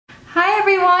Hi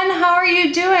everyone, how are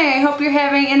you doing? I hope you're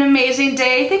having an amazing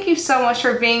day. Thank you so much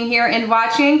for being here and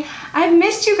watching. I've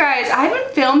missed you guys. I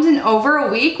haven't filmed in over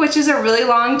a week, which is a really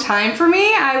long time for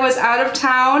me. I was out of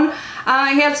town.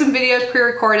 I had some videos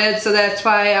pre-recorded, so that's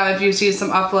why if you see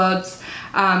some uploads,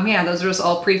 yeah, those are just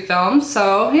all pre-filmed.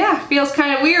 So yeah, feels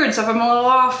kind of weird. So if I'm a little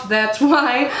off, that's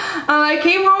why. I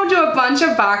came home to a bunch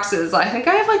of boxes. I think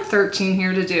I have like 13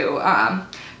 here to do.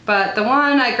 But the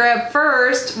one I grabbed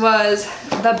first was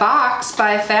the box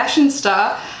by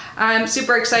Fashionsta. I'm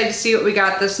super excited to see what we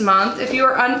got this month. If you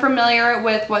are unfamiliar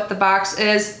with what the box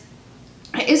is,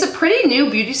 it is a pretty new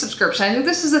beauty subscription. I think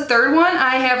this is the third one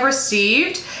I have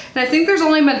received. And I think there's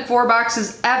only been 4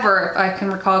 boxes ever, if I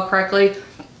can recall correctly.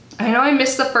 I know I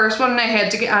missed the first one and I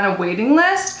had to get on a waiting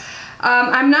list.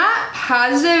 I'm not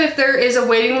positive if there is a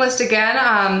waiting list again.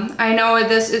 I know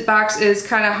this box is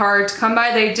kind of hard to come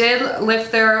by. They did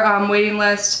lift their waiting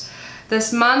list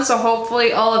this month, so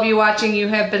hopefully all of you watching, you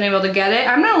have been able to get it.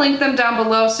 I'm going to link them down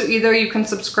below, so either you can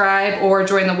subscribe or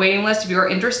join the waiting list if you are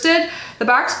interested. The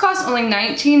box costs only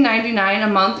 $19.99 a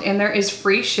month and there is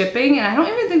free shipping, and I don't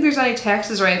even think there's any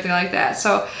taxes or anything like that.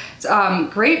 So it's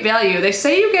great value. They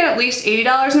say you get at least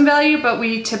 $80 in value, but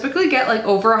we typically get like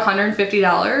over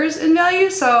 $150 in value,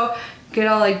 so get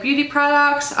all like beauty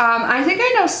products. I think I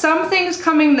know some things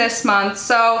coming this month,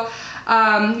 so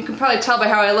you can probably tell by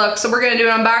how I look. So we're gonna do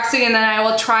an unboxing and then I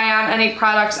will try on any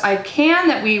products I can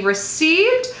that we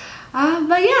received.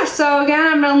 But yeah, so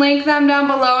again, I'm gonna link them down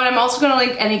below, and I'm also gonna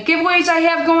link any giveaways I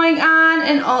have going on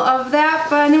and all of that.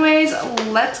 But anyways,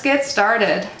 let's get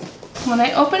started. When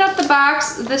I open up the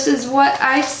box, this is what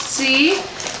I see.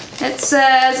 It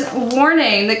says,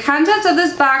 warning, the contents of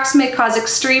this box may cause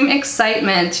extreme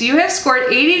excitement. You have scored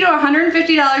 $80 to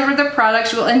 $150 worth of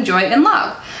products you will enjoy and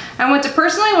love. I want to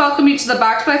personally welcome you to the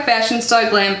Box by Fashionsta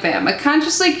Glam Fam, a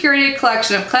consciously curated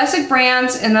collection of classic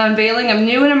brands and the unveiling of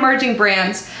new and emerging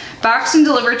brands, boxed and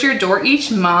delivered to your door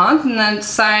each month, and then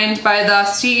signed by the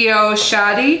CEO,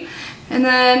 Shadi. And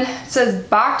then it says,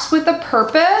 box with a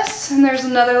purpose, and there's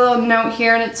another little note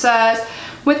here, and it says,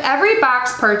 with every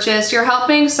box purchase, you're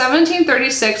helping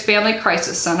 1736 Family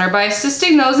Crisis Center by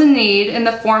assisting those in need in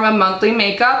the form of monthly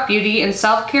makeup, beauty, and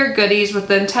self-care goodies with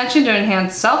the intention to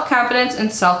enhance self-confidence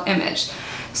and self-image.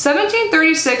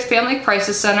 1736 Family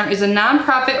Crisis Center is a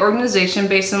nonprofit organization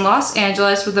based in Los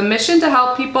Angeles with a mission to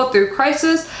help people through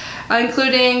crisis,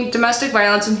 including domestic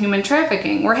violence and human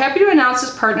trafficking. We're happy to announce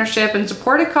this partnership and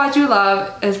support a cause you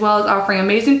love, as well as offering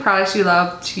amazing products you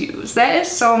love to use. That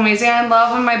is so amazing. I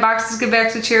love when my boxes give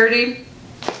back to charity.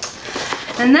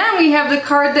 And then we have the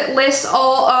card that lists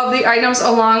all of the items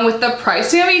along with the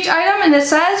pricing of each item, and it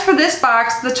says for this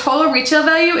box, the total retail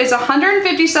value is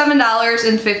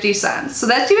 $157.50. So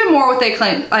that's even more what they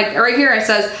claim. Like right here it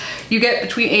says you get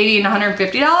between $80 and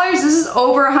 $150. This is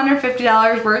over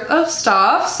 $150 worth of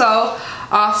stuff, so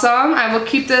awesome. I will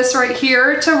keep this right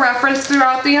here to reference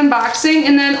throughout the unboxing,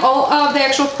 and then all of the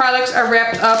actual products are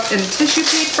wrapped up in tissue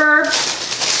paper.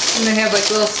 And they have like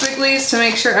little squigglies to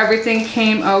make sure everything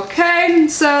came okay.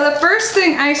 So the first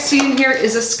thing I see in here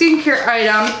is a skincare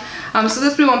item. So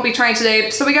this we won't be trying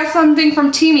today. So we got something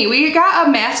from Teami. We got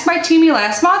a mask by Teami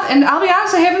last month, and I'll be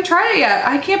honest, I haven't tried it yet.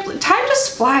 I can't believe, time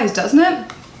just flies, doesn't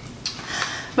it?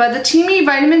 But the Teami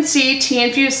Vitamin C Tea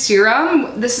Infused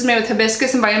Serum, this is made with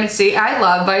hibiscus and vitamin C. I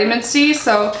love vitamin C,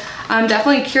 so I'm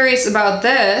definitely curious about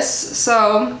this.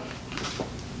 So,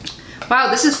 wow,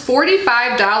 this is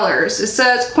 $45. It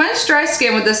says, quench dry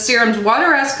skin with this serum's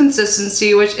water-esque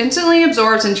consistency, which instantly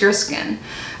absorbs into your skin.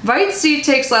 Vitamin C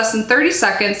takes less than 30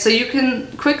 seconds, so you can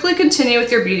quickly continue with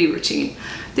your beauty routine.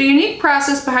 The unique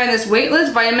process behind this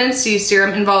weightless vitamin C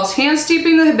serum involves hand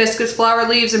steeping the hibiscus flower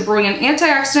leaves and brewing an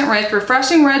antioxidant-rich,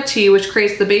 refreshing red tea, which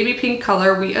creates the baby pink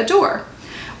color we adore.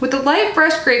 With the light,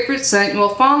 fresh grapefruit scent, you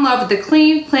will fall in love with the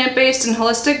clean, plant-based, and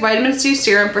holistic vitamin C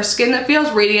serum for skin that feels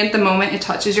radiant the moment it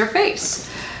touches your face.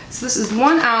 So this is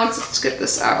 1 ounce. Let's get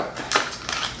this out.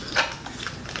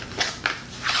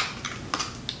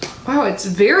 Wow, it's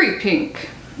very pink.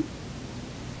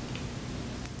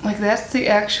 Like that's the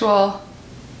actual...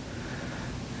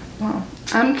 Wow.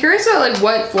 I'm curious about like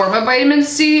what form of vitamin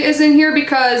C is in here,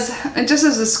 because it just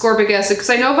has ascorbic acid,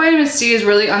 because I know vitamin C is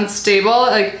really unstable.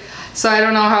 Like, so I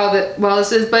don't know how well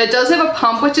this is, but it does have a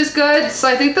pump, which is good. So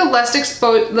I think the less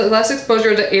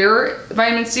exposure to air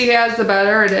vitamin C has, the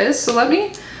better it is. So let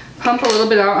me pump a little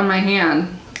bit out on my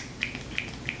hand.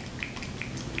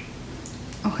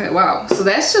 Okay, wow. So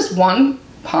that's just one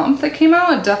pump that came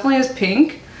out. It definitely is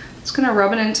pink. Just gonna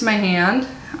rub it into my hand.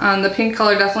 The pink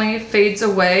color definitely fades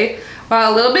away.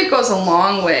 Wow, a little bit goes a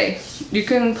long way. You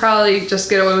can probably just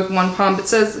get away with one pump. It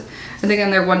says, I think on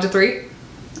there 1 to 3.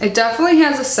 It definitely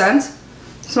has a scent.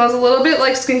 It smells a little bit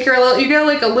like skincare. You get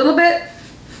like a little bit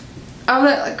of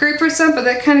that grapefruit scent, but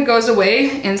that kind of goes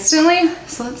away instantly.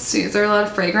 So let's see, is there a lot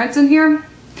of fragrance in here?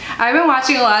 I've been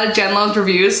watching a lot of Jen Love's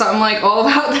reviews, so I'm like all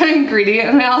about the ingredient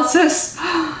analysis.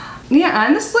 Yeah,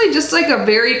 honestly, just like a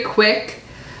very quick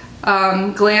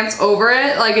glance over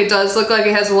it. Like it does look like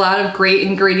it has a lot of great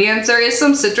ingredients. There is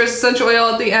some citrus essential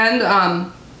oil at the end,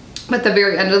 at the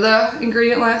very end of the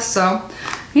ingredient list. So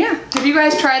yeah, have you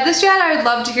guys tried this yet? I would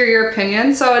love to hear your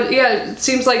opinion. So yeah, it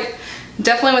seems like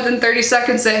definitely within 30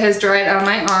 seconds it has dried on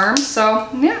my arm. So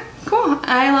yeah, cool.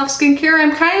 I love skincare.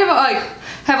 I'm kind of like,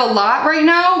 have a lot right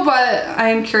now, but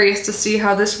I'm curious to see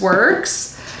how this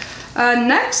works.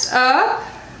 Next up,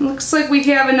 looks like we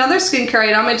have another skincare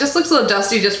item. It just looks a little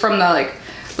dusty just from the like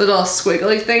little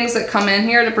squiggly things that come in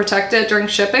here to protect it during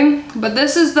shipping. But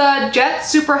this is the Jet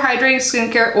Super Hydrating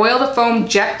Skincare Oil to Foam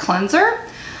Jet Cleanser.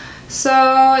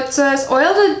 So it says,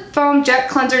 oil to foam jet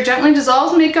cleanser gently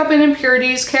dissolves makeup and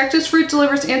impurities. Cactus fruit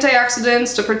delivers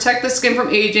antioxidants to protect the skin from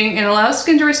aging and allows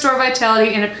skin to restore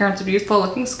vitality and appearance of youthful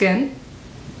looking skin.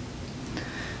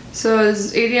 So this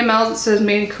is 80 ml. It says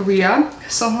made in Korea.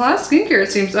 So a lot of skincare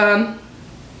it seems.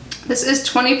 This is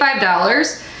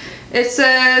 $25. It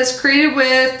says created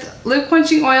with lip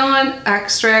quenching oil and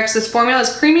extracts. This formula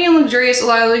is creamy and luxurious,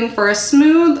 allowing for a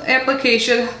smooth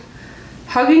application.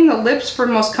 Hugging the lips for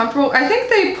most comfortable. I think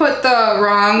they put the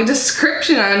wrong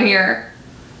description on here.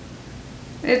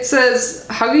 It says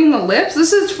hugging the lips.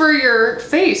 This is for your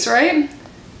face, right?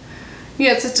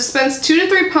 Yes, it dispense 2 to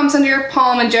 3 pumps into your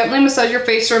palm and gently massage your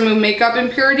face to remove makeup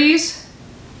impurities.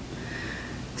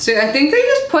 So I think they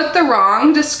just put the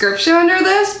wrong description under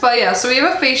this, but yeah, so we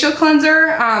have a facial cleanser.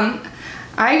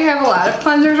 I have a lot of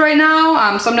cleansers right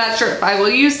now, so I'm not sure if I will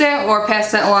use that or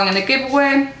pass that along in a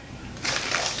giveaway.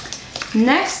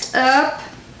 Next up,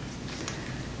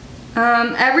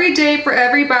 Every Day for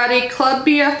Everybody Club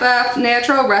BFF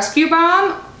Natural Rescue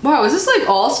Balm. Wow, is this like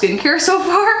all skincare so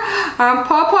far?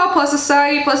 Pawpaw plus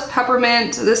acai plus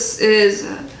peppermint. This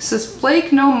is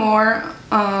Flake No More.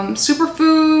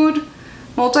 Superfood,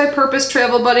 multi-purpose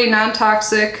travel buddy,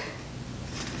 non-toxic.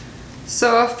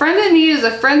 So a friend in need is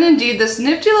a friend indeed. This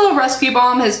nifty little rescue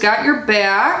balm has got your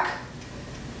back.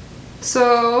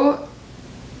 So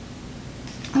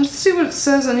let's see what it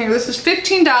says on here. This is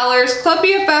 $15. Club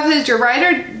BFF is your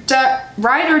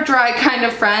ride or dry kind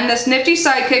of friend. This nifty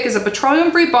sidekick is a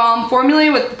petroleum-free balm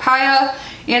formulated with papaya,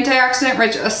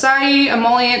 antioxidant-rich acai,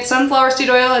 emollient, sunflower seed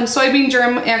oil, and soybean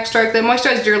germ extract that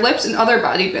moisturizes your lips and other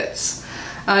body bits.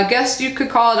 I guess you could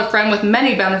call it a friend with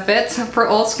many benefits for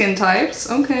all skin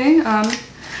types. Okay.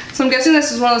 So I'm guessing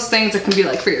this is one of those things that can be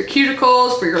like for your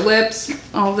cuticles, for your lips,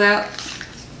 all of that.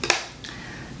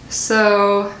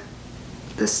 So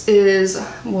this is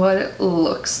what it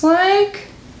looks like.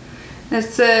 It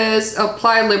says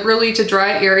apply liberally to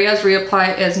dry areas,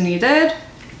 reapply as needed.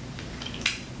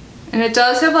 And it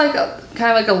does have like a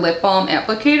kind of like a lip balm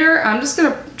applicator. I'm just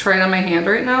gonna try it on my hand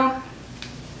right now.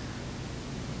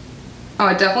 Oh,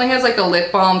 it definitely has like a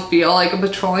lip balm feel, like a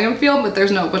petroleum feel, but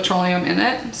there's no petroleum in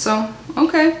it. So,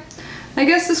 okay. I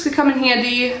guess this could come in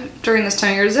handy during this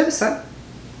time of year. Does it have a scent?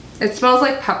 It smells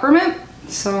like peppermint.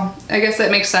 So I guess that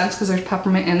makes sense because there's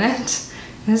peppermint in it.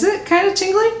 Is it kind of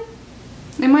tingly?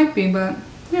 It might be, but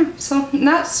yeah, so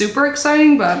not super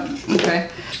exciting, but okay.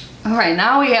 All right,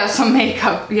 now we have some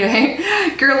makeup, yay.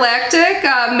 Galactic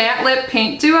Matte Lip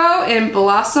Paint Duo in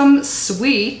Blossom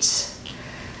Sweet.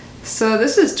 So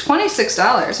this is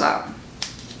 $26, wow.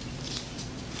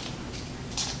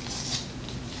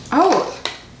 Oh,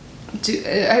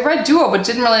 I read duo, but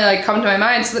didn't really like come to my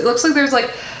mind. So it looks like there's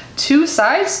like 2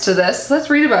 sides to this. Let's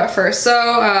read about it first.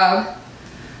 So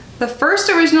the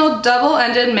first original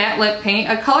double-ended matte lip paint,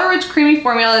 a color-rich creamy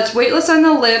formula that's weightless on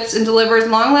the lips and delivers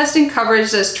long-lasting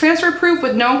coverage that's transfer-proof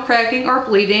with no cracking or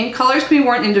bleeding. Colors can be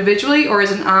worn individually or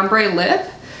as an ombre lip.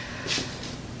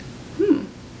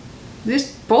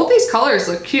 Both these colors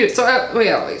look cute. So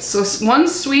wait, so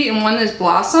one's sweet and one is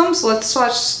blossom. So let's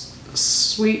swatch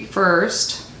sweet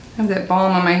first. I have that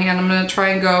balm on my hand. I'm gonna try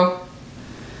and go.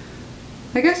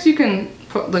 I guess you can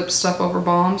put lip stuff over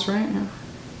balms, right? Yeah.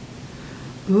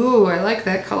 Ooh, I like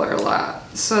that color a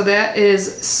lot. So that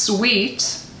is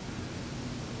sweet.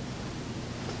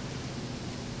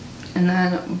 And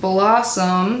then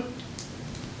blossom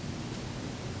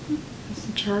is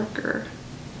darker.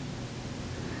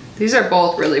 These are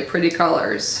both really pretty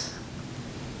colors.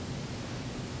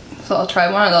 So I'll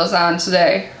try one of those on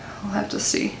today. I'll have to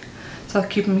see. So I'll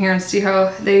keep them here and see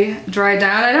how they dry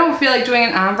down. I don't feel like doing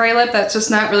an ombre lip. That's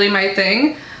just not really my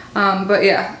thing. But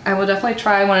yeah, I will definitely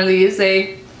try one of these.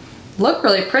 They look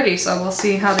really pretty, so we'll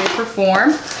see how they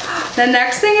perform. The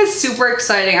next thing is super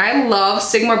exciting. I love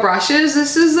Sigma brushes.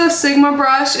 This is the Sigma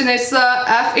brush, and it's the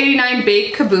F89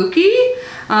 Baked Kabuki.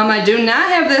 I do not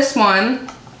have this one.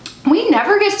 We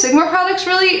never get Sigma products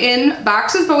really in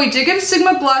boxes, but we did get a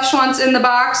Sigma blush once in the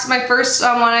box, my first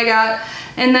one I got.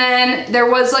 And then there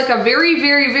was like a very,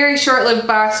 very, very short-lived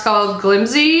box called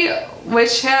Glimsy,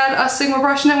 which had a Sigma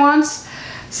brush in it once.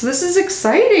 So this is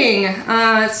exciting.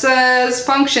 It says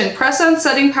function, press on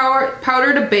setting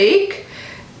powder to bake.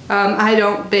 I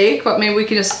don't bake, but maybe we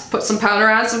can just put some powder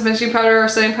on, some finishing powder or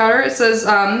setting powder. It says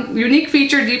unique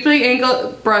feature, deeply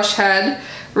angled brush head.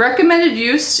 Recommended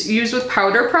use with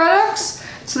powder products.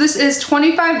 So this is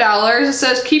 $25. It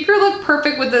says keep your look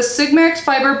perfect with this Sigmax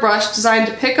fiber brush designed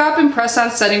to pick up and press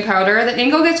on setting powder. The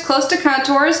angle gets close to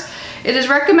contours. It is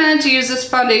recommended to use this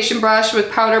foundation brush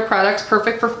with powder products,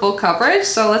 perfect for full coverage.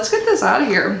 So let's get this out of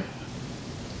here.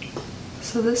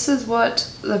 So this is what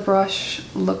the brush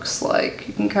looks like.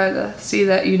 You can kind of see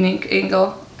that unique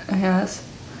angle it has.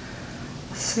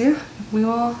 So yeah, we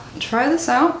will try this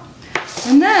out.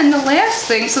 And then the last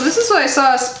thing, so this is what I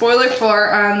saw a spoiler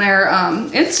for on their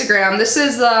Instagram. This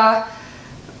is the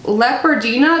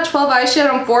Leopardina 12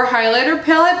 Eyeshadow and 4 Highlighter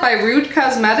Palette by Rude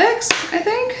Cosmetics, I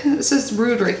think. This is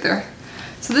Rude right there.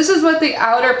 So this is what the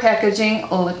outer packaging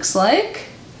looks like.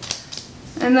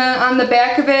 And then on the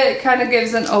back of it, it kind of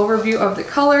gives an overview of the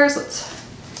colors.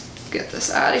 Let's get this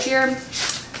out of here.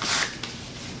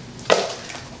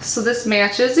 So this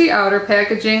matches the outer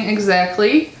packaging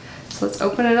exactly. So let's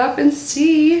open it up and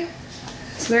see.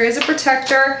 So there is a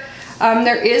protector.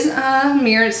 There is a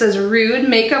mirror. It says Rude,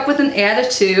 makeup with an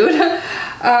attitude.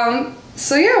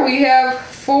 So yeah, we have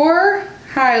 4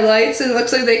 highlights. It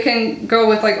looks like they can go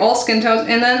with like all skin tones,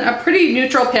 and then a pretty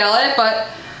neutral palette, but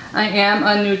I am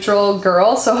a neutral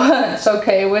girl, so it's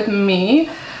okay with me.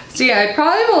 So yeah, I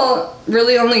probably will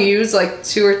really only use like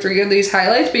 2 or 3 of these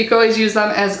highlights, but you can always use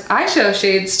them as eyeshadow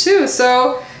shades too.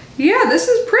 So yeah, this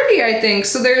is pretty, I think.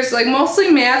 So there's like mostly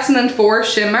mattes and then 4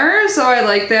 shimmers, so I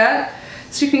like that.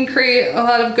 So you can create a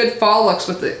lot of good fall looks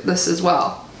with this as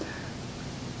well.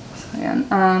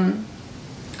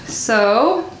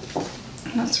 So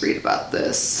let's read about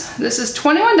this. This is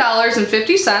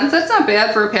 $21.50. That's not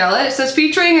bad for a palette. It says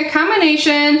featuring a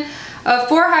combination of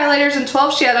 4 highlighters and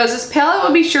 12 shadows, this palette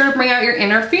will be sure to bring out your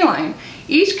inner feeling.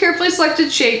 Each carefully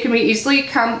selected shade can be easily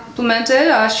complemented.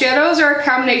 Shadows are a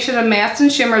combination of mattes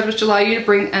and shimmers which allow you to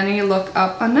bring any look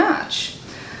up a notch.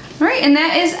 All right, and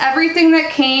that is everything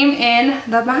that came in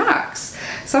the box.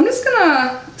 So I'm just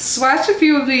gonna swatch a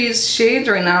few of these shades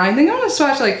right now. I think I'm gonna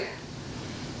swatch like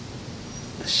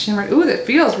the shimmer. Ooh, that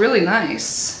feels really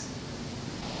nice.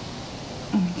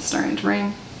 It's starting to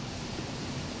rain.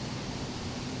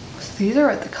 So these are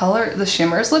what the color, the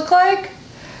shimmers look like.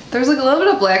 There's like a little bit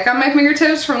of black on my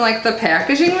fingertips from like the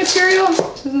packaging material,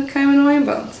 which is kind of annoying,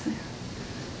 but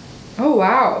oh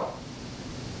wow.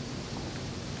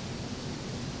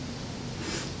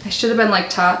 I should have been like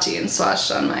Tati and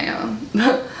swatched on my own.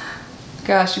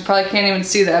 Gosh, you probably can't even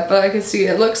see that, but I can see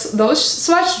it looks, those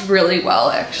swatched really well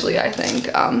actually, I think.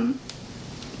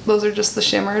 Those are just the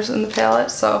shimmers in the palette,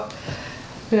 so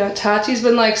yeah, Tati's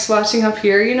been like swatching up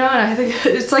here, you know, and I think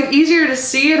it's like easier to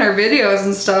see in her videos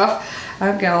and stuff.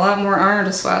 I've got a lot more armor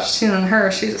to swatch too than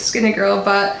her. She's a skinny girl,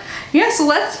 but yeah, so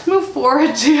let's move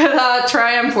forward to the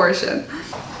try-on portion.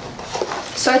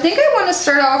 So I think I want to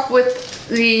start off with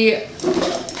the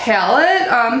palette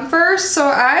first. So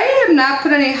I have not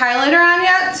put any highlighter on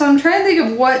yet, so I'm trying to think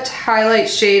of what highlight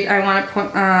shade I want to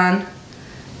put on.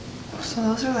 So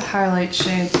those are the highlight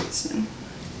shades.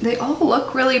 They all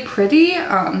look really pretty.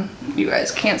 You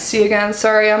guys can't see again,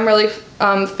 sorry, I'm really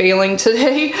failing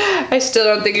today. I still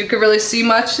don't think you could really see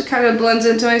much. It kind of blends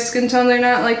into my skin tone. They're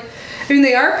not like, I mean,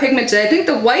 they are pigmented. I think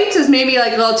the white is maybe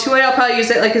like a little too white. I'll probably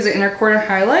use it like as an inner corner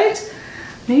highlight.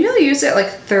 Maybe I'll use it like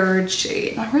 3rd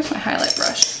shade. Oh, where's my highlight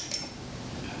brush?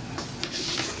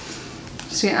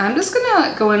 So yeah, I'm just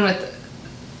gonna go in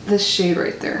with this shade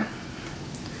right there.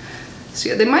 So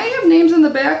yeah, they might have names on the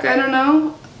back, I don't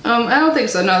know. I don't think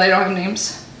so, no, they don't have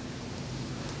names.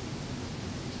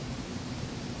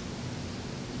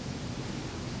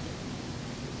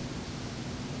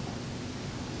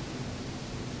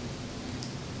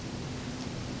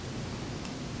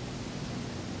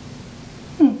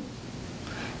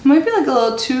 Might be like a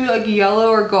little too like yellow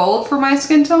or gold for my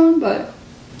skin tone, but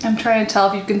I'm trying to tell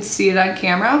if you can see it on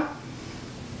camera.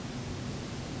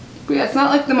 But yeah, it's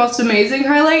not like the most amazing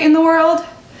highlight in the world.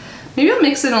 Maybe I'll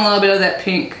mix in a little bit of that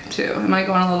pink too. Am I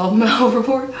going a little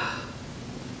overboard?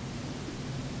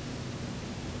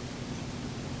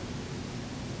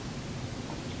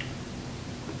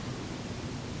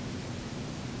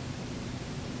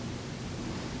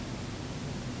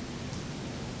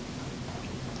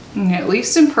 At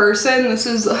least in person, this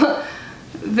is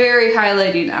very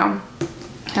highlighty now.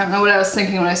 I don't know what I was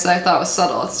thinking when I said I thought it was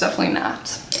subtle. It's definitely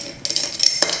not.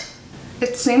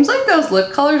 It seems like those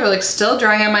lip colors are like still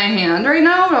drying on my hand right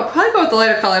now, but I'll probably go with the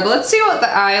lighter color, but let's see what the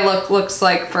eye look looks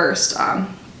like first.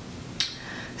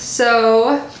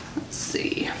 So let's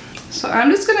see. So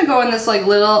I'm just gonna go in this like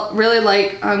little, really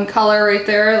light color right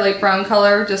there, like brown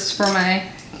color, just for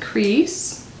my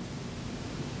crease.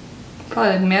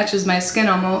 Probably matches my skin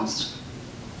almost.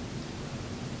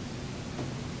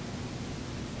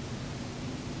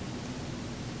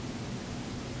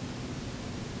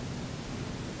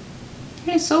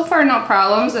 Okay, so far no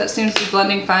problems. That seems to be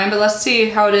blending fine, but let's see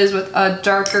how it is with a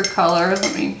darker color.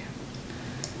 Let me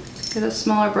get a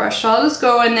smaller brush. So I'll just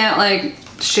go in that like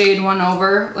shade one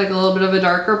over, like a little bit of a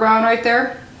darker brown right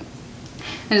there.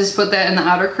 And just put that in the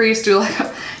outer crease. Do like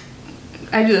a,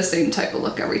 I do the same type of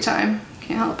look every time.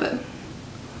 Can't help it.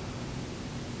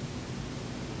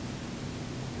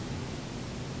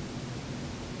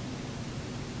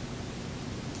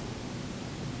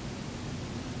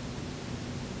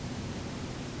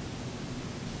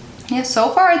 Yeah, so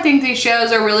far I think these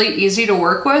shadows are really easy to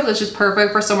work with, which is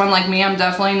perfect for someone like me. I'm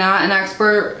definitely not an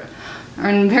expert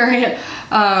and very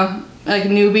like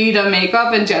newbie to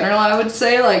makeup in general, I would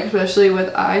say, like especially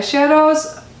with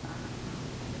eyeshadows.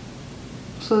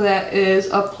 So that is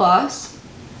a plus.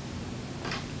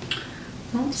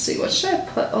 Let's see, what should I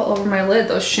put all over my lid?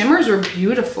 Those shimmers were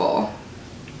beautiful.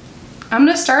 I'm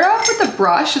gonna start off with the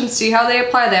brush and see how they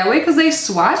apply that way because they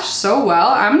swatch so well.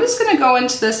 I'm just gonna go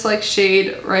into this like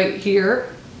shade right here.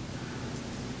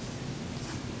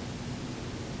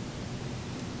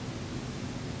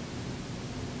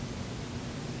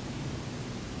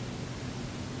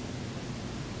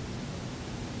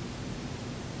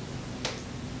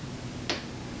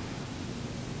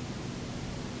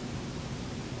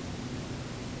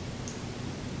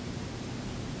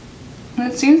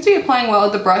 And it seems to be applying well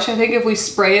with the brush. I think if we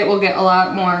spray it, we'll get a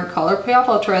lot more color payoff.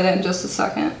 I'll try that in just a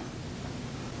second.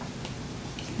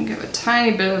 I give a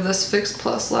tiny bit of this Fix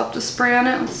Plus left to spray on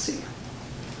it. Let's see.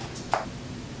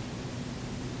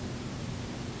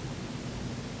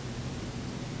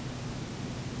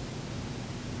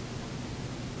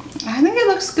 I think it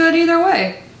looks good either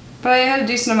way, but I had a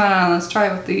decent amount on. Let's try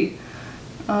it with the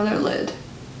other lid.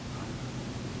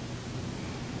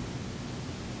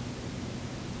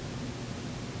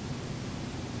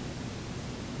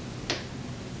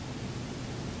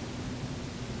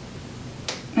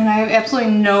 And I have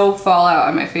absolutely no fallout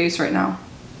on my face right now.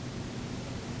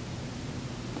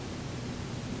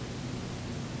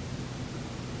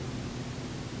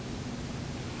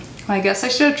 I guess I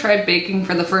should have tried baking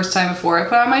for the first time before I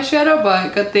put on my shadow,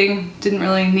 but good thing didn't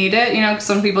really need it, you know, because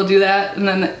some people do that and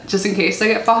then just in case they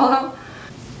get fallout.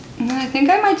 And then I think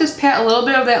I might just pat a little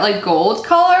bit of that like gold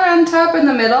color on top in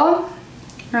the middle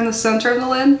or in the center of the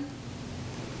lid.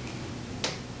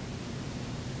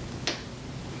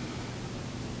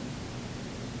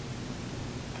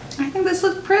 I think this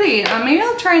looks pretty. Maybe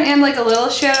I'll try and add like a little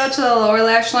shadow to the lower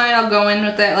lash line. I'll go in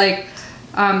with that like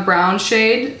brown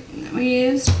shade that we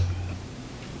used.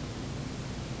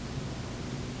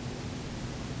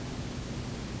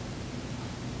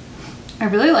 I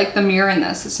really like the mirror in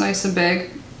this. It's nice and big.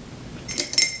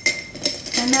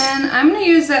 And then I'm going to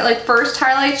use that like first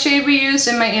highlight shade we used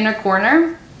in my inner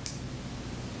corner.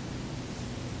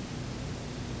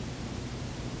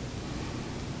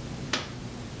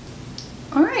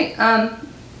 Alright,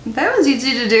 that was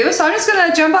easy to do, so I'm just going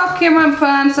to jump off camera and put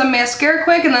on some mascara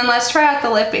quick, and then let's try out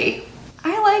the lippy.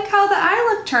 I like how the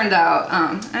eye look turned out.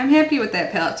 I'm happy with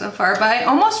that palette so far, but I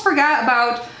almost forgot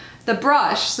about the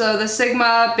brush, so the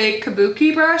Sigma Big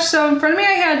Kabuki brush. So in front of me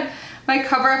I had my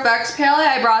Cover FX palette.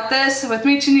 I brought this with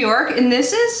me to New York, and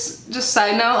this is, just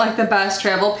side note, like the best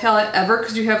travel palette ever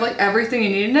because you have like everything you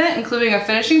need in it, including a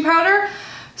finishing powder.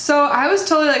 So I was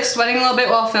totally like sweating a little bit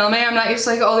while filming. I'm not used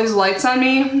to like all these lights on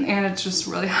me, and it's just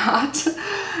really hot.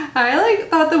 I like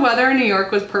thought the weather in New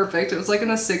York was perfect. It was like in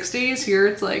the 60s. Here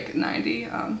it's like 90.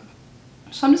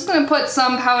 So I'm just gonna put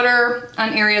some powder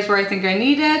on areas where I think I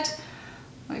need it.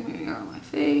 Like maybe on my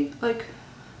face, like.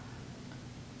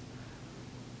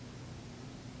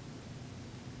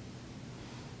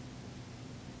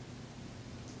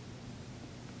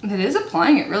 It is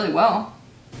applying it really well.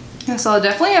 Yeah, so I'll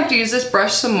definitely have to use this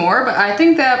brush some more, but I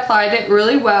think that applied it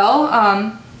really well.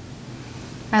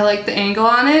 I like the angle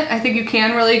on it. I think you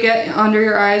can really get under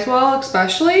your eyes well,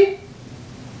 especially.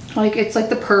 Like it's like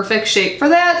the perfect shape for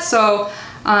that. So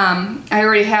I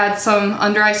already had some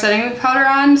under eye setting powder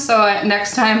on, so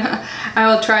next time I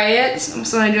will try it.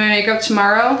 So when I do my makeup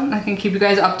tomorrow, I can keep you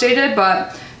guys updated,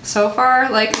 but so far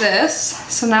like this.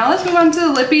 So now let's move on to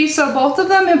the lippy. So both of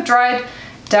them have dried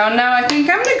down now. I think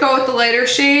I'm gonna go with the lighter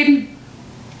shade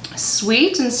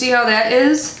Sweet and see how that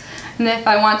is. And if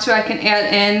I want to, I can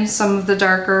add in some of the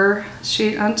darker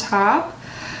shade on top.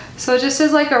 So it just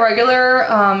is like a regular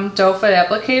doe foot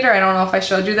applicator. I don't know if I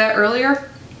showed you that earlier.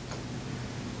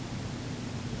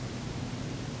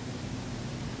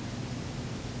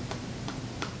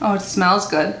 Oh, it smells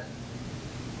good.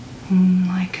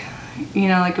 Like, you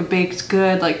know, like a baked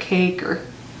good, like cake or,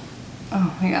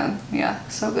 oh my God, yeah,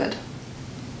 so good.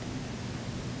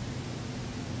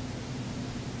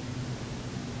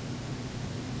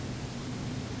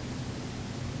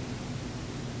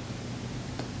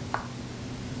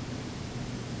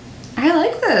 I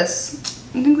like this.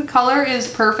 I think the color is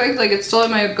perfect. Like, it's still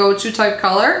my go-to type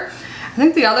color. I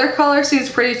think the other color seems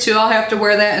pretty too. I'll have to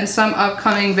wear that in some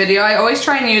upcoming video. I always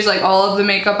try and use like all of the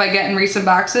makeup I get in recent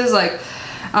boxes. Like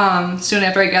soon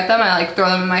after I get them, I like throw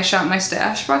them in my shop, my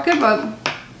stash bucket. But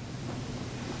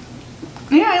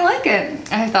yeah, I like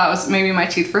it. I thought it was maybe my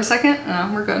teeth for a second.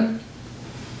 No, we're good.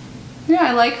 Yeah,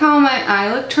 I like how my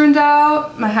eye look turned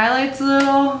out. My highlights a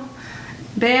little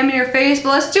bam in your face. But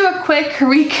let's do a quick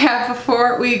recap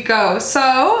before we go.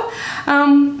 So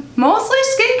mostly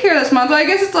skincare this month. Well, I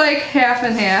guess it's like half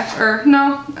and half, or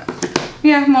no,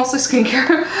 yeah, mostly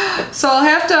skincare. So I'll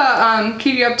have to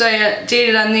keep you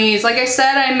updated on these. Like I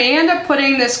said, I may end up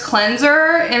putting this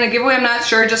cleanser in a giveaway. I'm not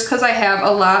sure, just because I have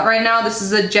a lot right now. This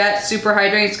is a Jet Super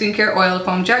Hydrating Skincare Oil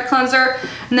Foam Jet Cleanser.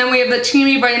 And then we have the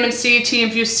Teamy Vitamin C Tea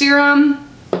Infused Serum.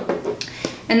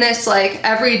 And this like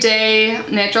everyday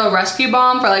natural rescue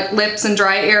balm for like lips and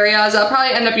dry areas. I'll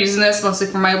probably end up using this mostly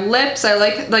for my lips. I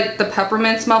like the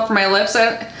peppermint smell for my lips.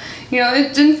 You know,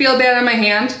 it didn't feel bad on my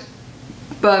hand.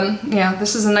 But yeah,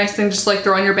 this is a nice thing just like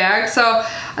throw in your bag. So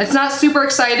it's not super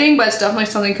exciting, but it's definitely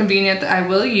something convenient that I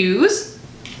will use.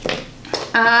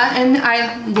 And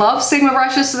I love Sigma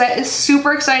brushes, so that is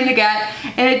super exciting to get.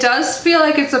 And it does feel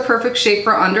like it's a perfect shade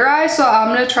for under eye, so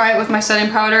I'm gonna try it with my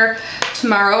setting powder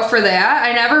tomorrow for that.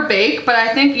 I never bake, but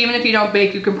I think even if you don't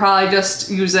bake, you can probably just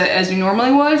use it as you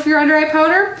normally would for your under eye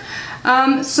powder.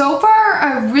 So far,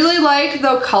 I really like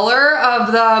the color of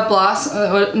the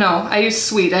Blossom. No, I used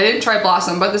Sweet. I didn't try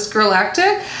Blossom, but this Galactic.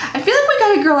 I feel like we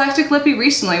got a Galactic lippy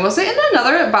recently. Was it in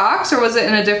another box or was it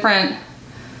in a different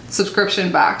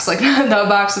subscription box? Like the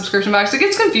box subscription box. It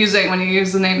gets confusing when you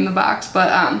use the name in the box, but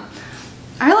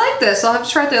I like this. I'll have to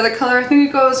try out the other color. I think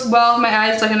it goes well with my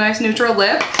eyes, like a nice neutral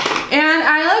lip. And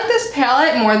I like this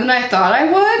palette more than I thought I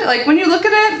would. Like when you look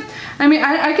at it, I mean,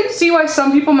 I can see why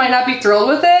some people might not be thrilled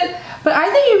with it, but I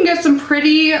think you can get some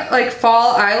pretty like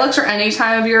fall eye looks or any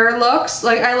time of year looks.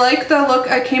 Like I like the look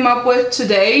I came up with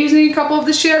today using a couple of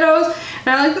the shadows.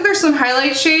 And I like that there's some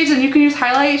highlight shades, and you can use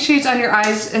highlight shades on your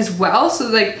eyes as well. So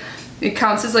like it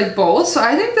counts as like both. So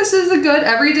I think this is a good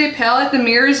everyday palette. The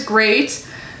mirror is great.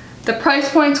 The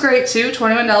price point's great too,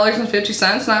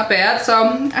 $21.50, not bad.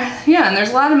 So yeah, and there's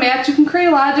a lot of mattes. You can create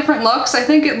a lot of different looks. I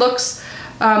think it looks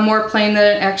more plain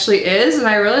than it actually is, and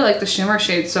I really like the shimmer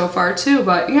shade so far too.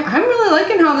 But yeah, I'm really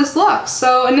liking how this looks.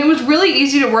 So, and it was really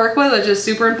easy to work with, which is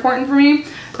super important for me.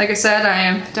 Like I said, I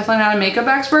am definitely not a makeup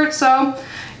expert, so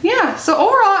yeah. So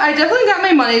overall, I definitely got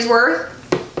my money's worth.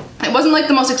 It wasn't like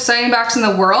the most exciting box in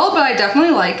the world, but I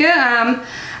definitely like it.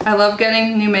 I love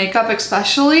getting new makeup,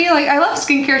 especially. Like I love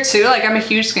skincare too. Like I'm a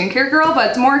huge skincare girl, but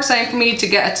it's more exciting for me to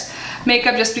get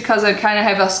makeup just because I kind of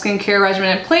have a skincare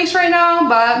regimen in place right now.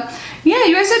 But yeah,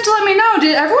 you guys have to let me know.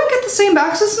 Did everyone get the same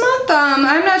box this month?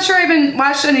 I'm not sure. I haven't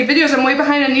watched any videos. I'm way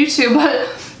behind on YouTube, but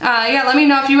yeah, let me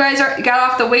know if you guys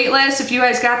got off the wait list, if you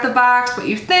guys got the box, what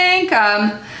you think.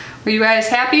 Were you guys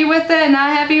happy with it,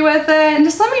 not happy with it? And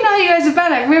just let me know how you guys have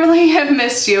been. I really have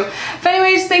missed you. But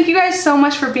anyways, thank you guys so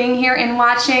much for being here and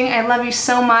watching. I love you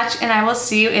so much, and I will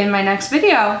see you in my next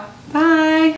video. Bye.